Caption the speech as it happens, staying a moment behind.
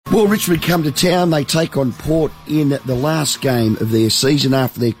Well, Richmond come to town. They take on Port in the last game of their season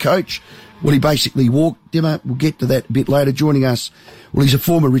after their coach. Well, he basically walked. Dimmer, we'll get to that a bit later. Joining us, well, he's a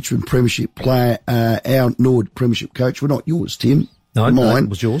former Richmond Premiership player, our Nord Premiership coach. Well, not yours, Tim. No, mine. It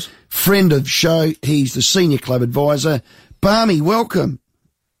was yours. Friend of the show. He's the senior club advisor. Balme, welcome.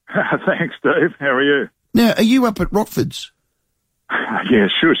 Thanks, Dave. How are you? Now, are you up at Rockford's? Yeah,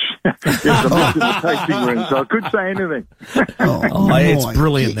 shush. Yes, I'm up in the tasting room, so I could say anything. It's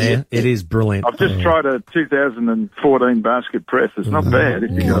brilliant there. It is brilliant. I've just tried a 2014 basket press. It's not bad.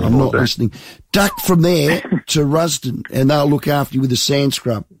 If you can I'm not afford that. listening. Duck from there to Rusden, and they'll look after you with a sand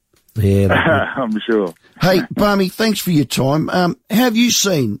scrub. Yeah, I'm sure. Hey, Balme, thanks for your time. Have you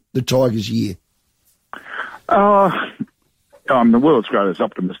seen the Tigers' year? I'm the world's greatest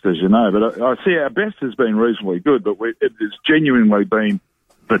optimist, as you know, but I see our best has been reasonably good, but it has genuinely been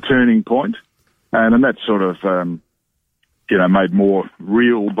the turning point, and that's sort of, made more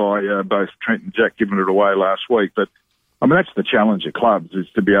real by both Trent and Jack giving it away last week. But, I mean, that's the challenge of clubs, is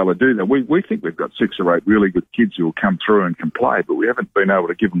to be able to do that. We think we've got 6 or 8 really good kids who will come through and can play, but we haven't been able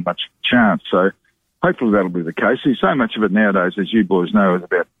to give them much chance. So hopefully that'll be the case. See, so much of it nowadays, as you boys know, is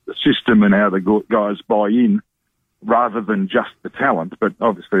about the system and how the guys buy in, rather than just the talent, but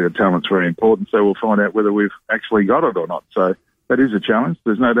obviously the talent's very important, so we'll find out whether we've actually got it or not. So that is a challenge,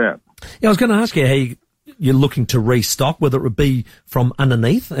 there's no doubt. Yeah, I was going to ask you how you're looking to restock, whether it would be from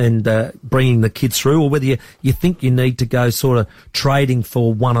underneath and bringing the kids through, or whether you think you need to go sort of trading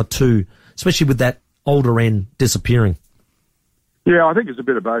for 1 or 2, especially with that older end disappearing. Yeah, I think it's a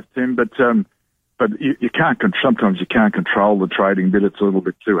bit of both, Tim, but you can't. Sometimes you can't control the trading bit. It's a little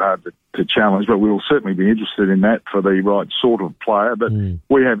bit too hard to challenge. But we'll certainly be interested in that for the right sort of player. But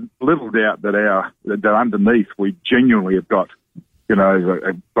we have little doubt that underneath we genuinely have got,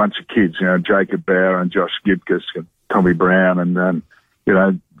 a bunch of kids. Jacob Bauer and Josh Gibcus and Tommy Brown and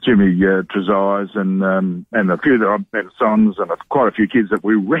Jimmy Trezise and a few that I've sons and quite a few kids that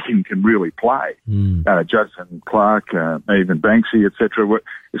we reckon can really play. Judson Clark, even Banksy, etc.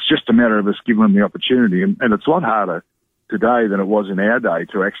 It's just a matter of us giving them the opportunity, and it's a lot harder today than it was in our day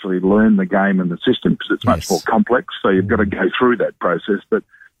to actually learn the game and the system, because it's much more complex. So you've got to go through that process. But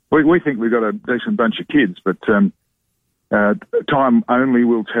we think we've got a decent bunch of kids, but time only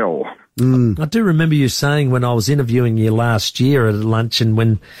will tell. I do remember you saying when I was interviewing you last year at a luncheon,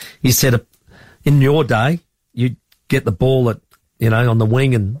 when you said in your day you'd get the ball on the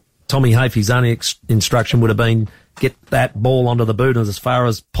wing, and Tommy Hafey's only instruction would have been get that ball onto the boot as far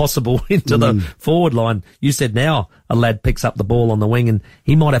as possible into the forward line. You said now a lad picks up the ball on the wing and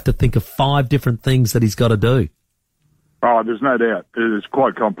he might have to think of 5 different things that he's got to do. Oh, there's no doubt. It's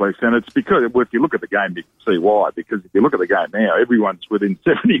quite complex, and it's because if you look at the game, you can see why. Because if you look at the game now, everyone's within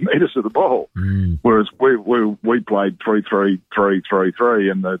 70 metres of the ball, whereas we played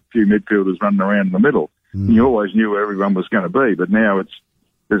 3-3-3-3-3, and the few midfielders running around in the middle. And you always knew where everyone was going to be, but now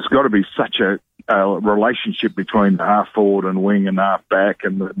there's got to be such a relationship between the half forward and wing and half back,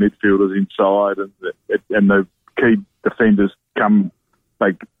 and the midfielders inside, and the key defenders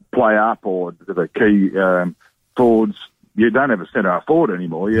they play up, or the key forwards. You don't have a centre forward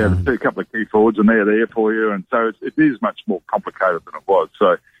anymore. You have a couple of key forwards, and they're there for you. And so it is much more complicated than it was.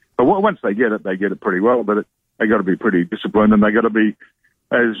 So, but once they get it pretty well. But they got to be pretty disciplined, and they got to be,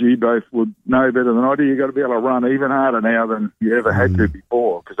 as you both would know better than I do, you got to be able to run even harder now than you ever had to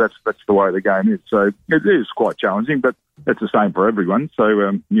before, because that's the way the game is. So it is quite challenging, but it's the same for everyone.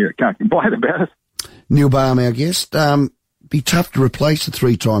 So can't complain about it. Neil Balme, our guest. Be tough to replace the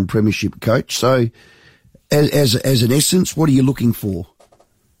 3-time premiership coach. So, as an essence, what are you looking for?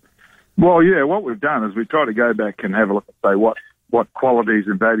 Well, yeah, what we've done is we try to go back and have a look and say what qualities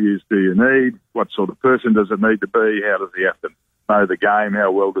and values do you need? What sort of person does it need to be? How does he have to know the game?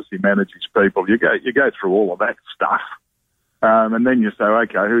 How well does he manage his people? You go through all of that stuff, and then you say,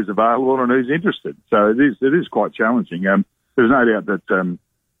 okay, who's available and who's interested? So it is quite challenging. There's no doubt that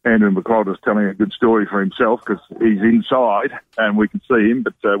Andrew McLeod is telling a good story for himself, because he's inside and we can see him,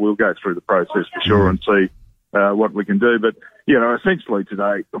 but we'll go through the process for sure and see what we can do. But, essentially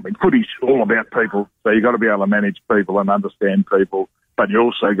today, footy's all about people, so you've got to be able to manage people and understand people, but you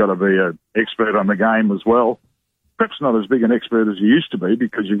also got to be an expert on the game as well. Perhaps not as big an expert as you used to be,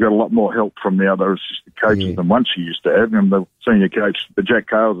 because you've got a lot more help from the other assistant coaches than once you used to have. And the senior coach, the Jack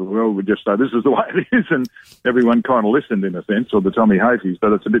Cales of the world, would just say, this is the way it is, and everyone kind of listened in a sense, or the Tommy Hafeys,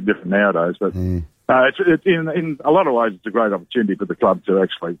 but it's a bit different nowadays. But it's in a lot of ways, it's a great opportunity for the club to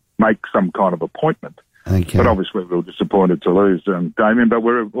actually make some kind of appointment. Okay. But obviously we were disappointed to lose Damien, but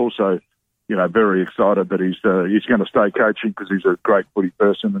we're also, very excited that he's going to stay coaching because he's a great footy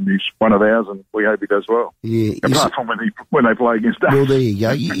person and he's one of ours, and we hope he does well. Yeah. Apart from when they play against us. Well, there you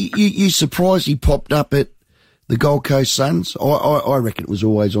go. You surprised he popped up at the Gold Coast Suns? I reckon it was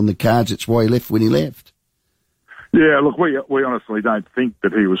always on the cards. That's why he left when he left. Yeah, look, we honestly don't think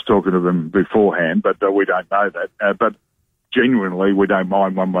that he was talking to them beforehand, but we don't know that. But genuinely, we don't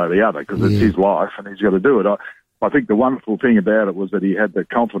mind one way or the other because it's his life and he's got to do it. I think the wonderful thing about it was that he had the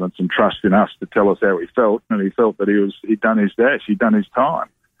confidence and trust in us to tell us how he felt, and he felt that he'd done his dash, he'd done his time.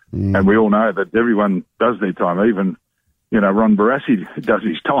 And we all know that everyone does their time, even, Ron Barassi does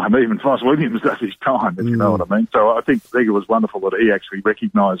his time, even Foss Williams does his time, if you know what I mean. So I think it was wonderful that he actually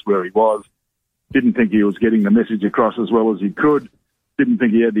recognised where he was, didn't think he was getting the message across as well as he could, didn't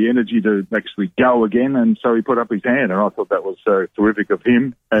think he had the energy to actually go again, and so he put up his hand, and I thought that was terrific of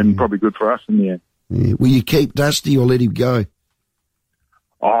him and probably good for us in the end. Yeah. Will you keep Dusty or let him go?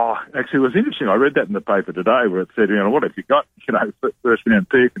 Oh, actually, it was interesting. I read that in the paper today where it said, what if you got, first round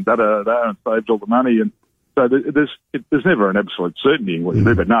pick and and saved all the money. And so there's never an absolute certainty in what you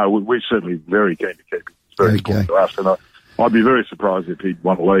do. But no, we're certainly very keen to keep him. It's very important to us. And I'd be very surprised if he'd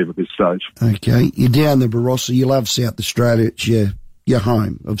want to leave at this stage. Okay. You're down the Barossa. You love South Australia. It's your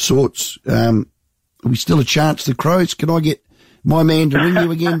home of sorts. Are we still a chance the Crows? Can I get my man to ring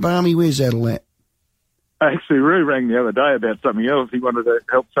you again, Balme? Where's that all at? Actually, Roo rang the other day about something else. He wanted to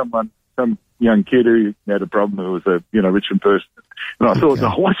help some young kid who had a problem who was a, Richmond person. And I thought,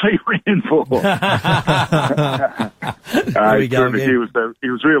 what's he ringing for? There we go again. He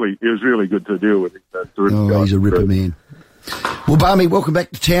was really good to deal with. He's a ripper man. Well, Balme, welcome back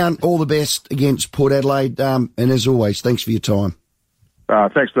to town. All the best against Port Adelaide. And as always, thanks for your time.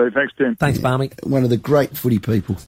 Thanks, Steve. Thanks, Tim. Thanks, Balme. One of the great footy people.